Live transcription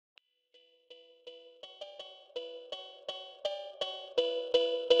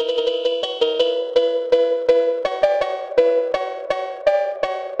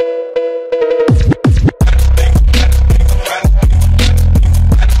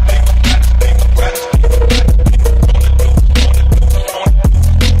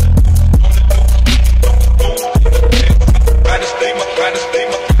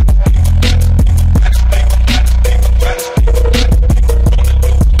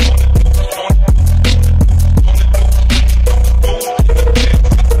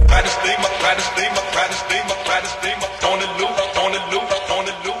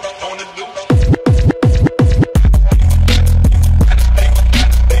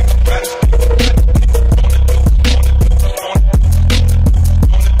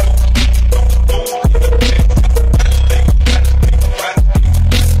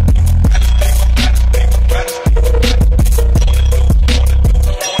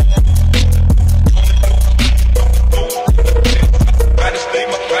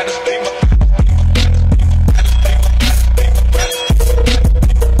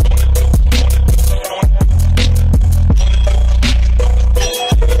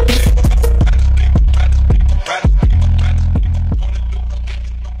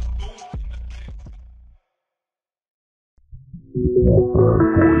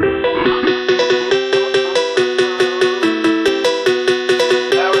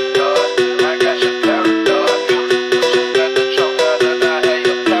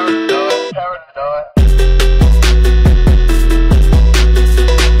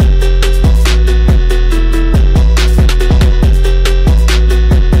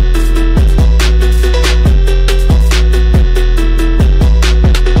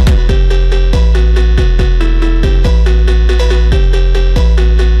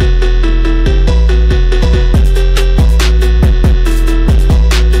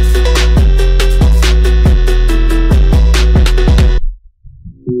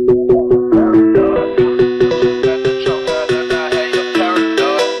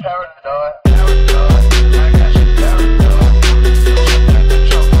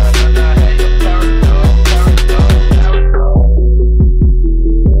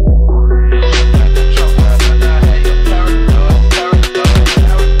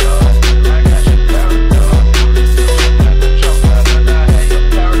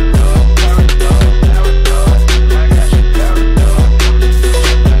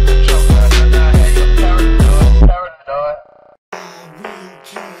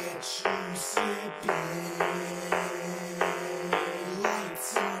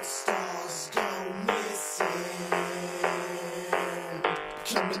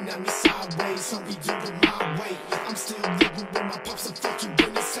coming at me sideways, homie, do it my way. I'm still living with my pops, so fuck you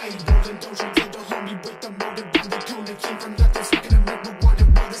gonna say. Golden dojo, little homie with the motive on the corner. Came from nothing, smoking a marijuana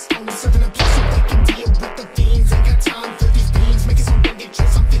while it's only serving a place so they can deal with the fiends. Ain't got time for these beans, making some big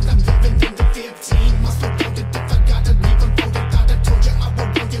trips. I'm feeling I'm living in the 15. Must have loaded if I gotta leave them folded. Thought I told you I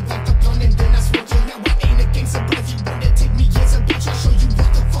would roll you like a blunt and then I smoke you. Now I ain't a gangster, but if you wanna take me as a bitch, I'll show you what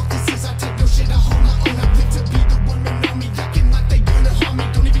the fuck this is. I take no shit, I hold my own. I live to be the one that know me, acting like they gonna harm me.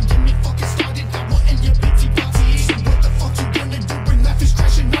 Don't even get me fucking started. I want in your bitty party. So what the fuck you gonna do when life is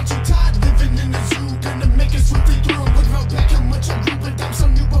crashing? Not too tired, living in the zoo. Gonna make it swiftly through. Look how back, how much I grew, but I'm so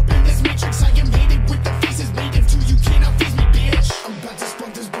new up in this matrix. I am hated with the faces made of two. You cannot face me, bitch. I'm about to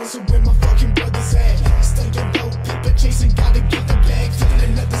spunk this boy, so where my fucking brothers at? Stay low, paper chasing, gotta get the bag.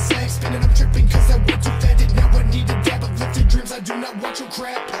 Flipping another sack, spinning, I'm tripping cause I went too fat. And now I need a dab of lifted dreams. I do not want your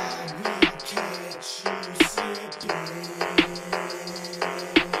crap. I will catch you slipping.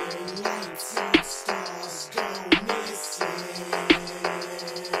 Lights out, stars go missing.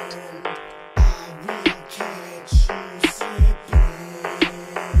 I will catch you slipping.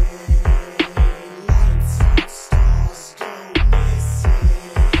 Lights out, stars go missing.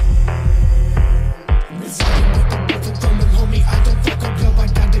 Residing with the wolf and from the homie, I don't fuck up low. I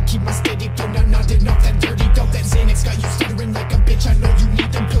gotta keep my steady flow. Now nodding off that dirty dope. That Xanax got you stuttering like a bitch. I know you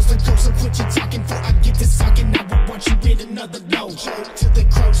need them pills to cope, so quit your talking before I get this socking. I will watch you in another low. Joke to the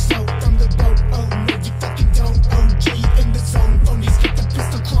crow, slow from the boat. Oh no, you fucking don't. OG in the zone. Phonies get the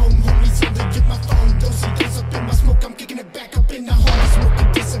pistol chrome. Homies only get my phone. Those up in my smoke. I'm kicking it back up in the home.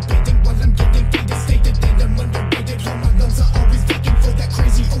 Smoking, dissipating while I'm getting faded. Stated that I'm underrated. All my lungs are always vacant for that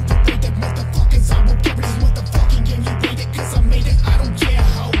crazy overrated motherfuckers. I will carry this motherfucking game. You rate it cause I made it. I don't care,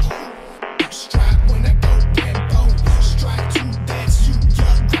 ho. Stride when I go Rambo. Stride 2, that's you,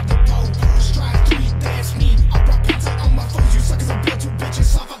 yeah, grab the pole. Stride 3, that's me. I brought pizza on my phone. You suckers, I built 2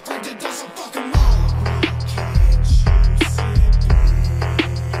 bitches off. I framed it down so fucking long. We catch you slipping.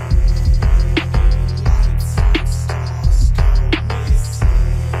 Lights out, stars go missing.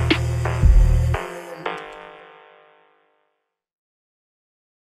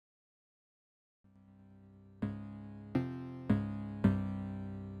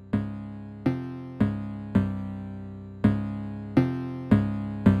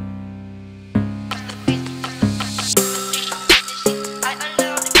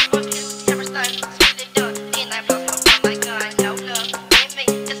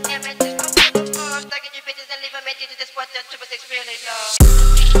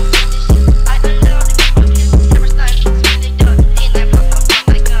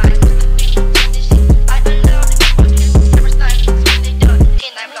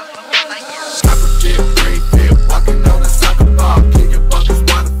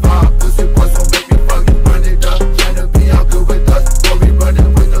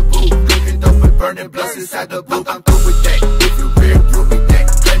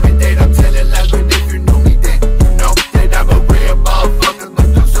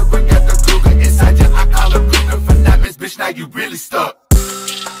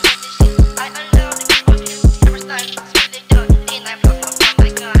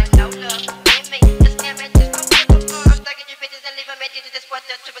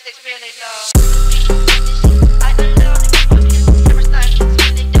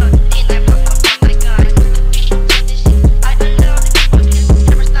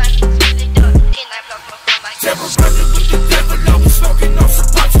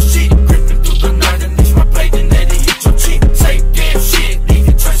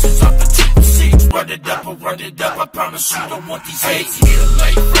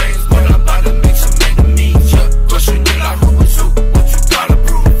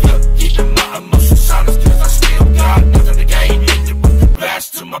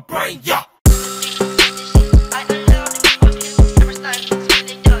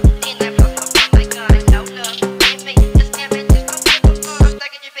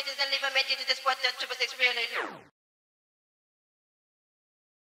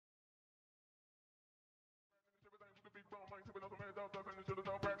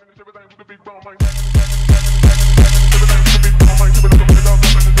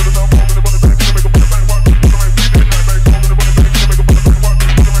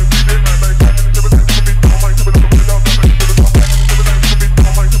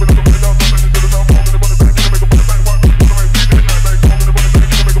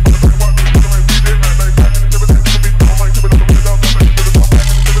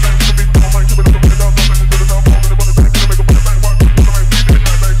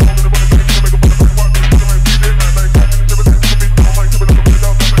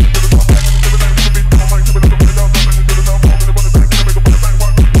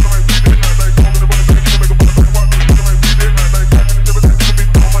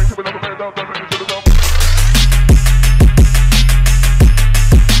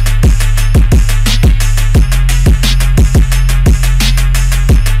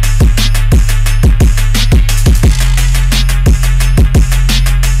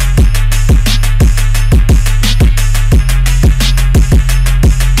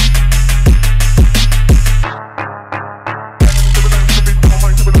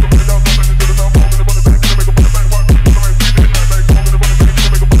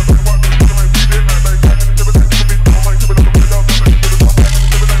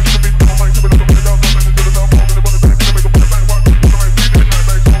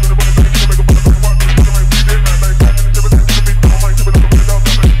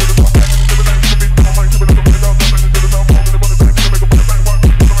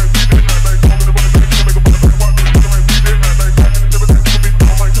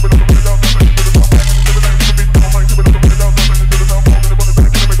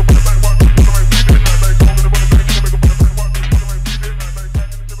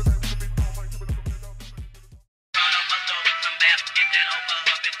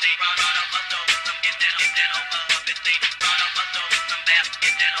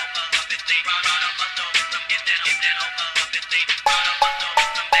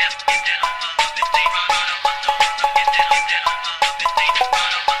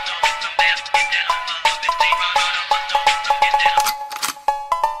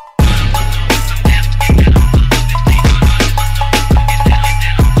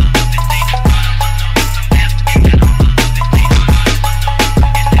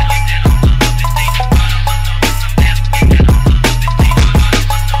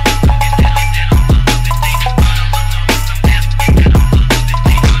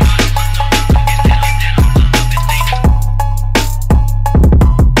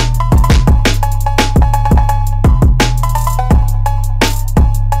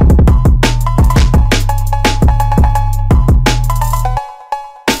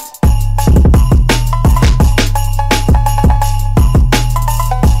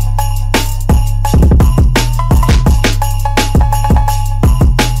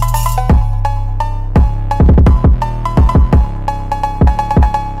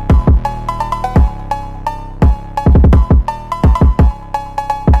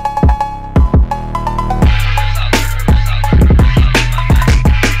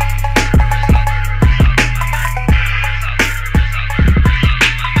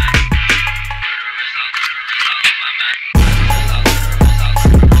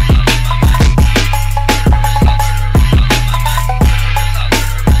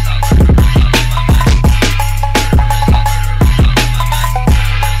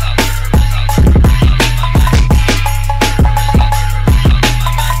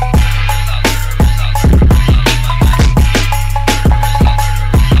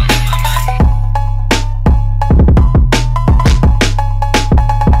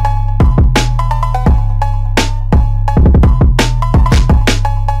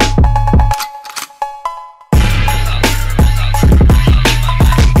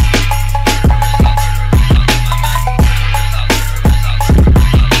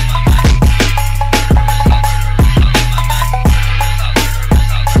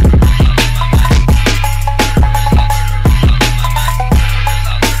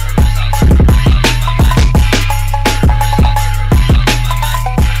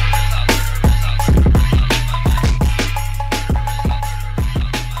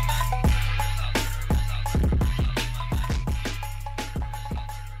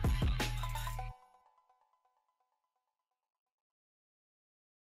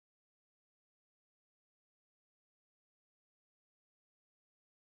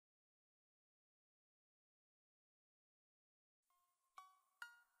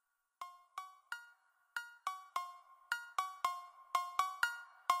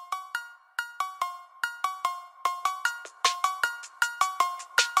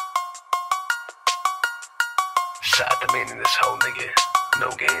 Shot the man in this whole nigga. No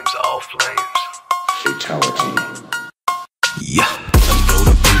games, all flames. Fatality. Yeah. I'm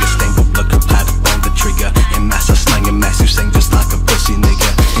golden finger, stangle, blood, applied on the trigger. And that's a slanging massive sing just like a pussy nigga.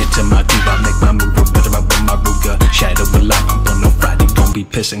 Into my groove, I make my move, better I with my Ruger. Shadow will out, I'm on no Friday, gon' be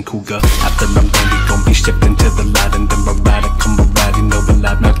pissing cougar. After I'm done, gon' be shipped into the light. And then ride, come ride, you know the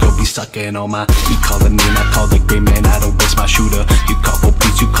light. Not gon' be sucking on my. You call the name, I call the gray man, I don't waste my shooter. You call for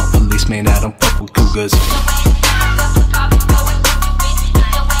police, you call policeman, I don't fuck with cougars.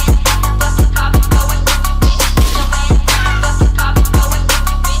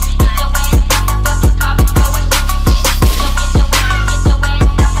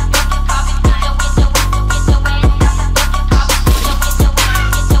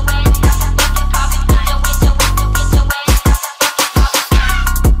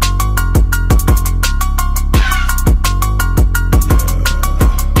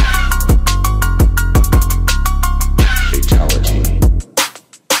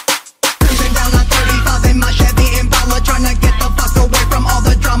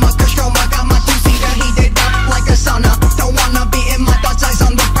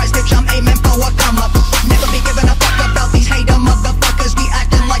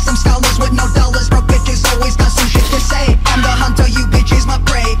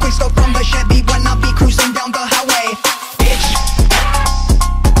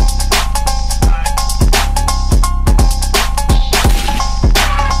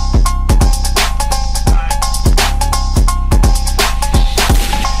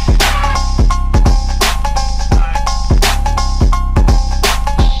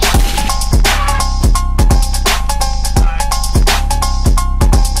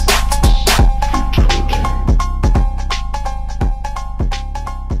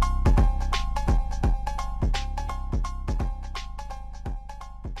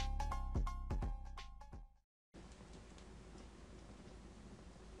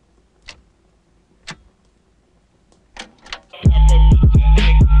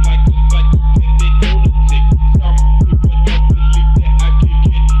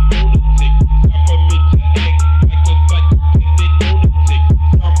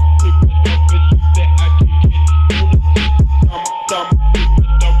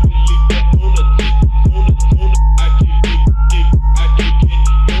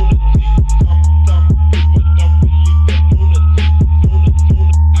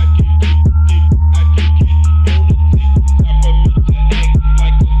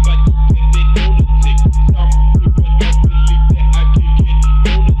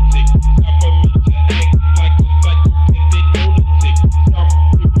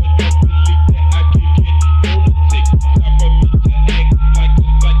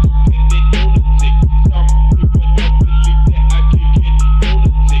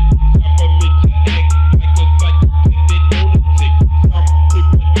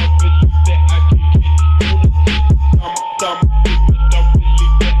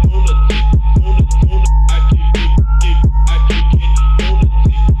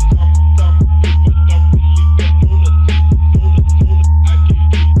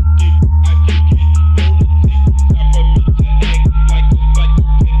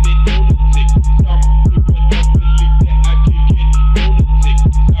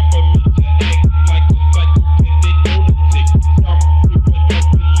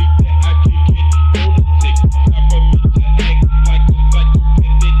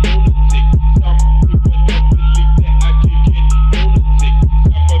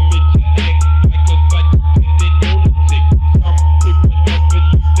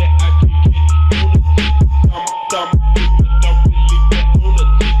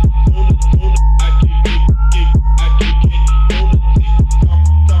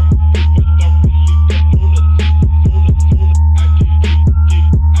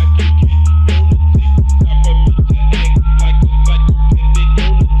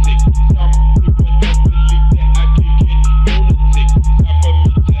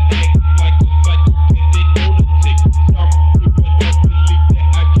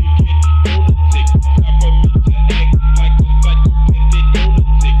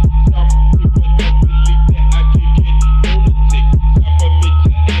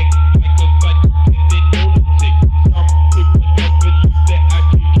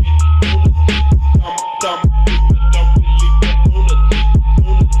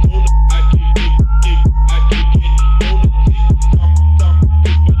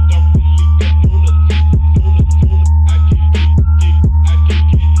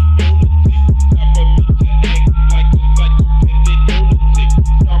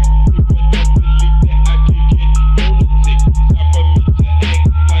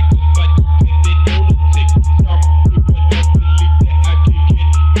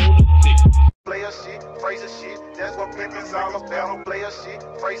 player shit,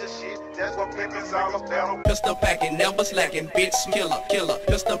 crazy shit, that's what pimpin's all about. Pistol packing, never slacking, bitch, killer, killer.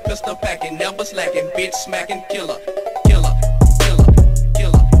 Pistol packing, never slacking, bitch, smacking, killer, killer, killer,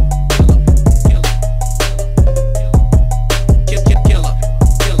 killer, killer, killer,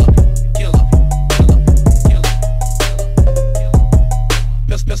 killer, killer, killer,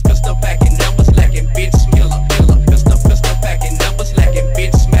 killer. Pistol packing, never slacking, bitch, killer, killer. Pistol packing, never slacking,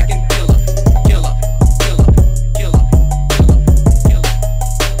 bitch, smacking, killer, killer, killer, killer, killer, killer,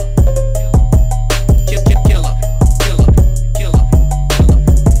 killer, killer, killer,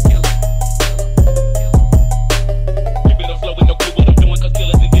 killer.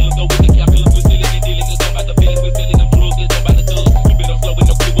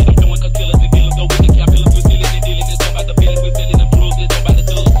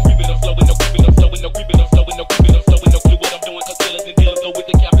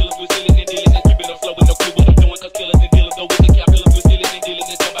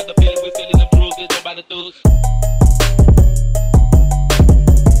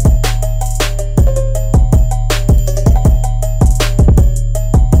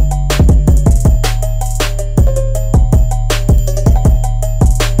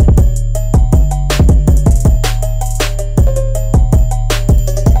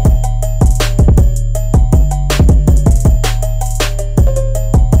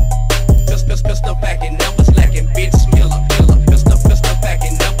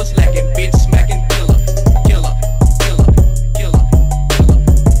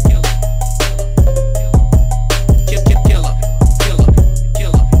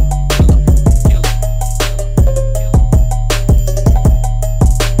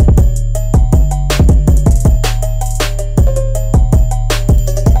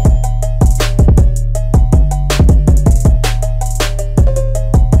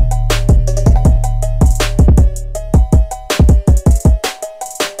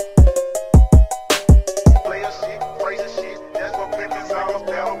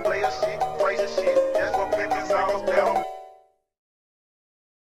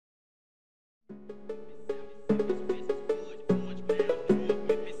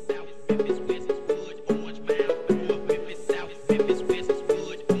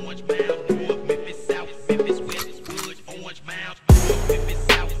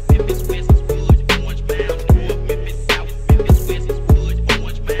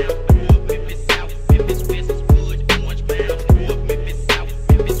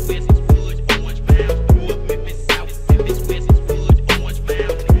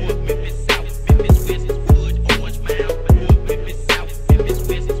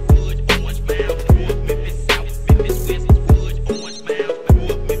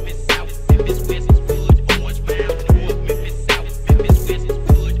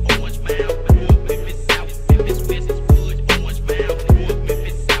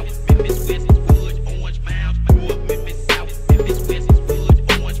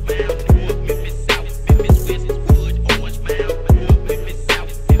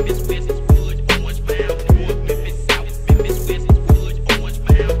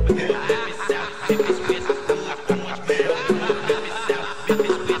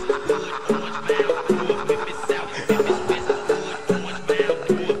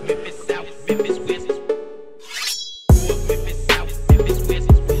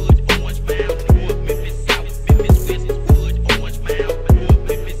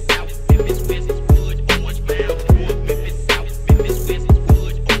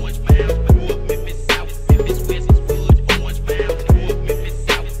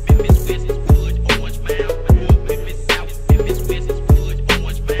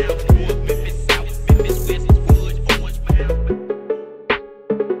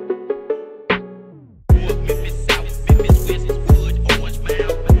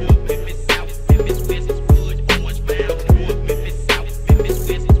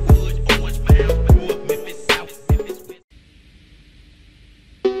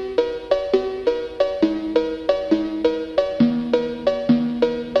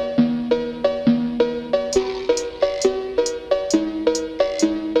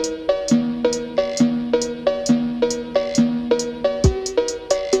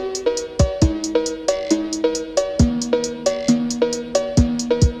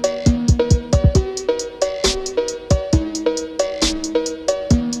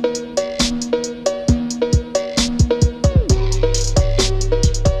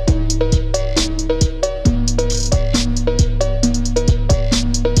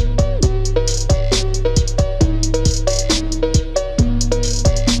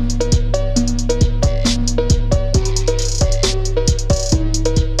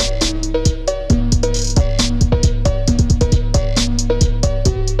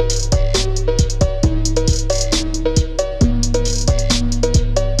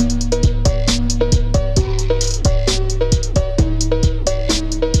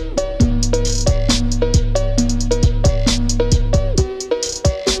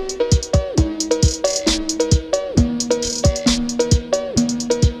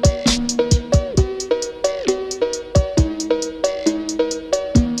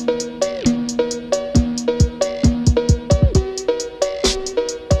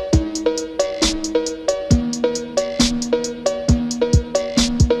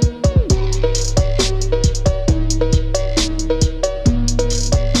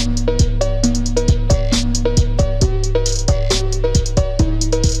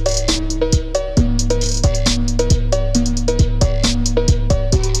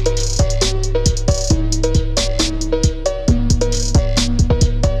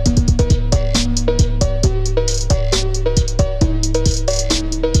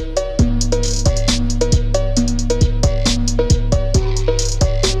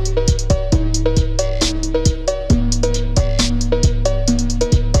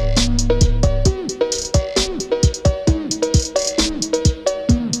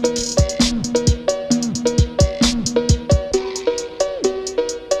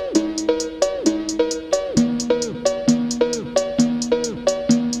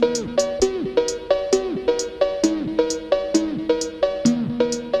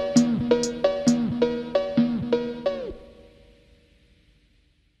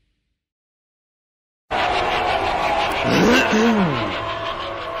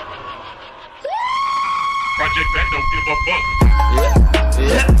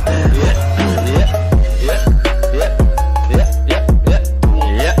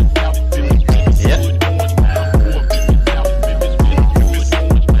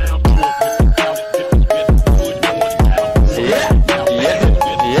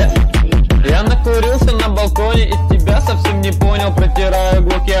 баллоне, из тебя совсем не понял. Протираю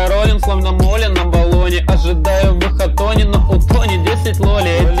глоки роллин, словно моли на баллоне. Ожидаю в выходоне, но у Тони 10 лоли.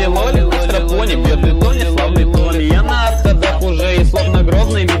 Эти лоли на стропоне, бьет и Тони, славный Тони. Я на отходах уже, и словно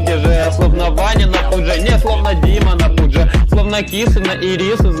грозные мятежи. Словно Ваня на пудже, не словно Дима на пудже. Словно кисы на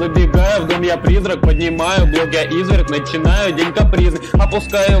ирисы, забегаю в дом я призрак. Поднимаю блок я изверг, начинаю день капризный.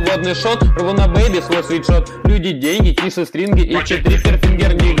 Опускаю водный шот, рву на бэйби свой свитшот. Люди, деньги, кисы, стринги и 4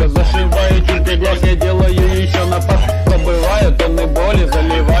 перфингер нига. Зашиваю чуть глаз, я делаю еще напад. Пробываю тонны боли,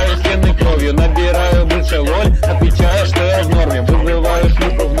 заливаю стены кровью. Набираю больше лоль, отвечаю, что я в норме. Вызываю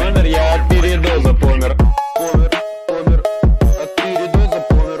шлюху в номер, я от передоза помер. Помер, от передоза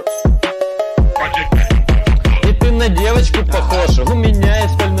помер. И ты на девочку похожа. У меня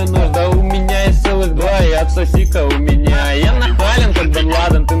есть стальной нож, да у меня есть целых два. И отсоси-ка у меня. Я нахален, как Бен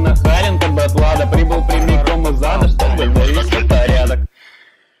Ладен, ты нахален, как Бэт Лада. Прибыл прямиком из ада, чтобы навести порядок.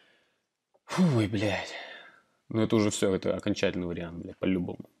 Фуй, блядь. Ну это уже все, это окончательный вариант, блядь,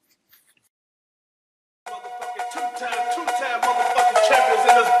 по-любому.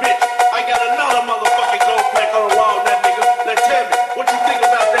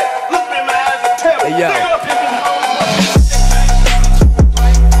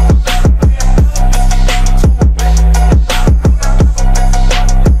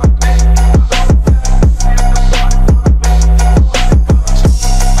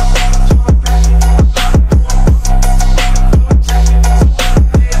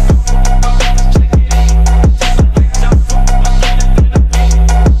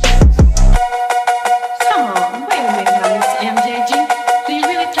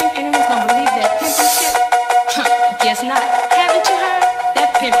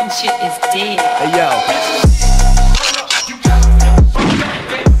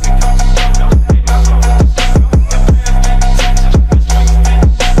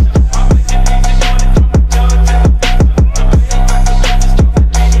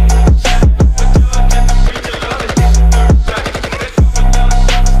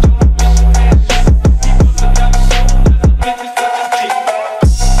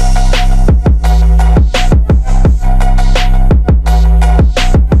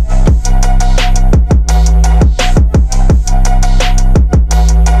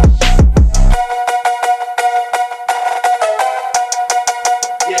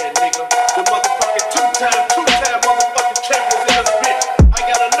 Yeah, nigga, the motherfucking two-time